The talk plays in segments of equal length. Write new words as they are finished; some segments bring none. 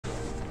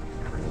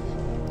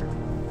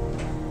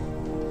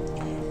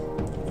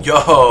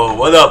Yo,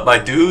 what up my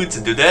dudes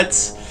and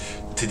dudettes?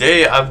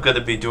 Today I'm gonna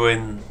be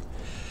doing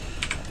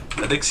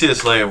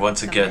Onyxi's Lair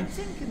once again.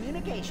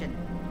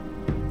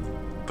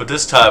 But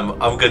this time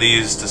I'm gonna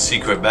use the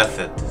secret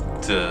method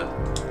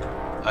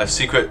a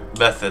secret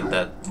method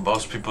that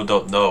most people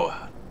don't know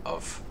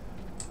of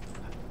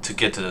to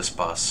get to this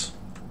boss.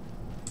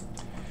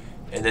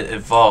 And it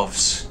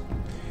involves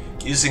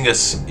using a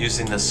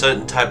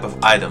certain type of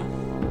item.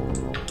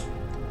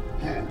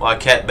 Well, I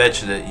can't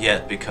mention it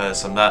yet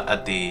because I'm not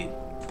at the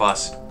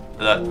boss,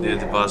 not near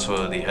the boss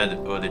or the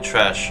end or the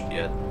trash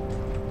yet.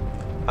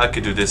 I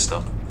could do this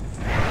though.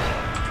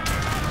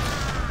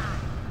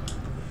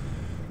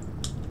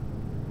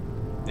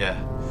 Yeah.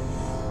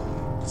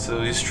 So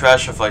these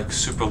trash have like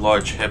super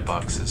large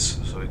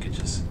hitboxes, so we could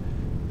just.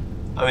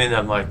 I mean,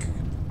 I'm like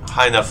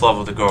high enough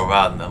level to go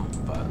around them,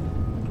 but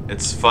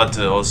it's fun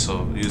to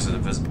also use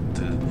it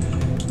to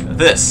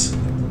this.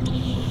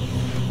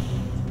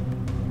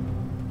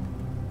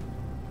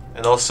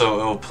 And also,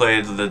 it will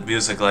play the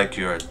music like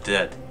you are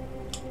dead.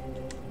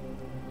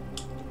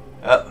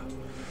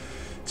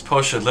 This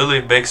potion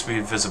literally makes me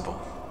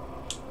invisible.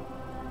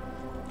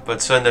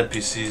 But certain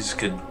NPCs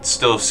can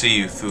still see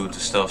you through the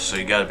stuff, so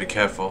you gotta be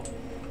careful.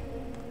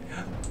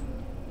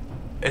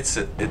 It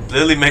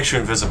literally makes you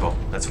invisible.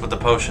 That's what the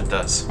potion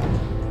does.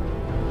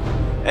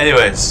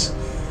 Anyways.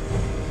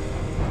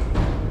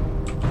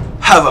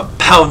 Have a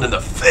pound in the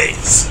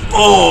face!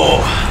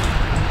 Oh!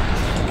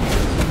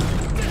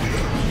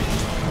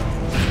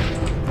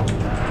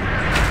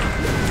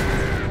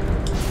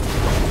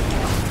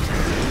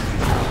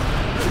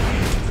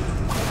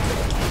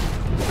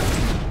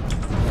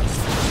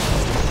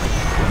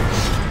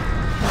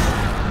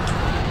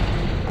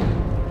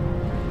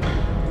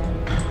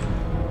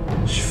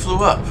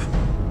 Up.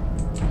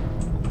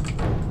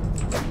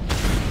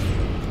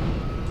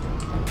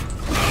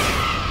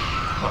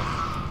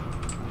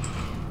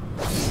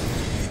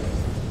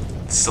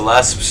 That's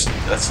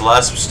the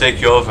last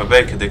mistake you'll ever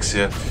make,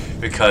 Onyxi,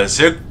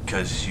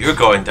 because you're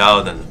going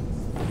down and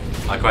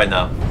like right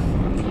now.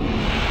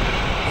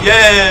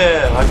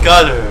 Yeah, I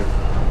got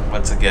her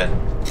once again.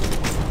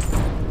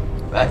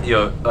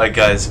 Like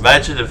guys,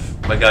 imagine if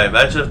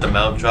the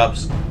mount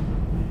drops.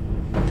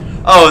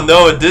 Oh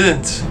no, it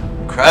didn't.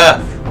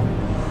 Crap.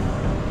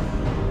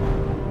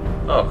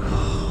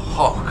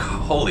 Oh,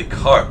 holy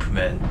carp,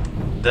 man.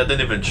 That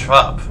didn't even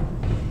drop.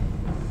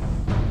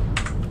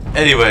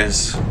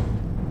 Anyways.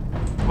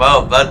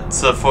 Well,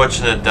 that's a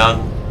fortunate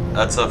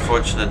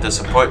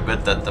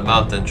disappointment that the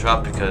mount didn't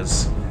drop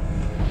because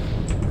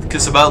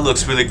the mount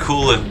looks really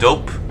cool and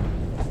dope.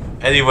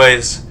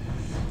 Anyways,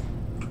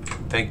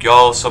 thank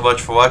y'all so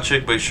much for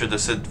watching. Make sure to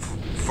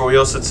for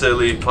real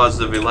sincerely,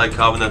 positively like,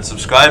 comment, and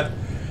subscribe.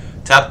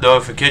 Tap the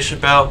notification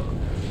bell.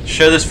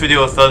 Share this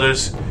video with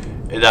others.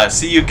 And I'll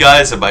see you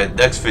guys in my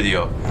next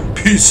video.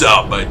 Peace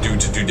out, my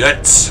dudes and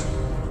dudettes.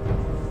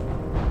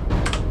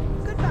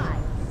 Goodbye.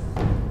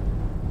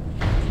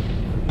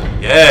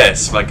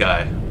 Yes, my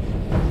guy.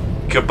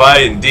 Goodbye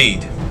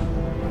indeed,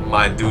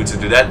 my dudes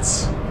and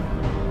dudettes.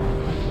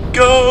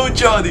 Go,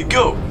 Johnny,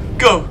 go.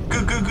 Go,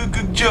 go, go, go,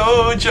 go,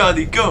 Joe,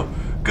 Johnny, go.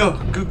 Go,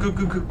 go, go,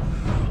 go, go.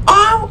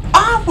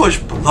 I was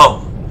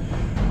blown.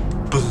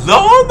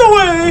 Blown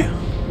away.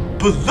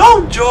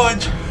 Blown,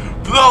 George.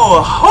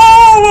 Blow.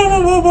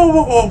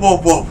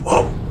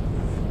 Whoa.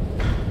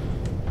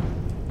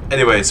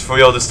 Anyways, for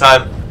real this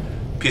time,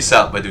 peace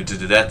out, my dudes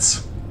and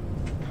dudettes.